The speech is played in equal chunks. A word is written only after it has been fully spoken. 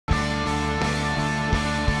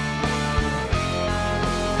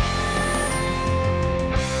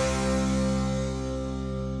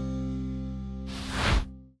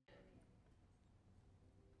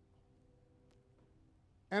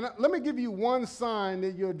And let me give you one sign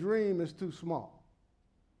that your dream is too small.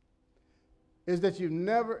 Is that you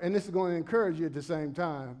never, and this is going to encourage you at the same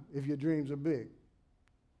time if your dreams are big.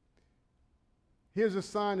 Here's a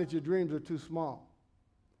sign that your dreams are too small.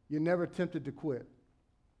 You're never tempted to quit.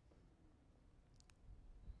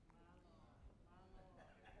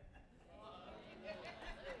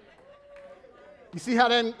 You see how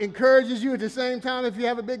that encourages you at the same time if you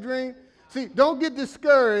have a big dream? See, don't get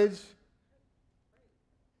discouraged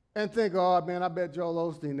and think, oh, man, I bet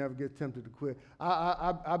Joel Osteen never gets tempted to quit.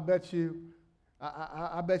 I bet you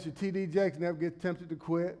T.D. Jakes never gets tempted to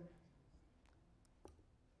quit.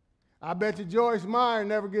 I bet you Joyce Meyer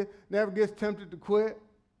never gets tempted to quit.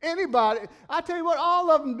 Anybody, I tell you what,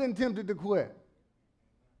 all of them been tempted to quit.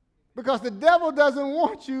 Because the devil doesn't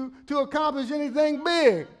want you to accomplish anything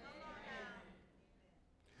big.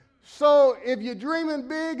 So if you're dreaming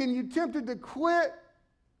big and you're tempted to quit,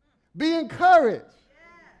 be encouraged.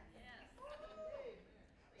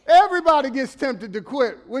 Everybody gets tempted to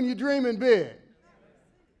quit when you're dreaming big.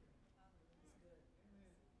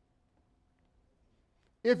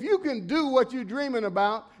 If you can do what you're dreaming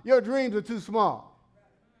about, your dreams are too small.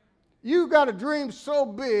 You got a dream so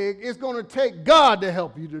big, it's going to take God to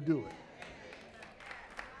help you to do it.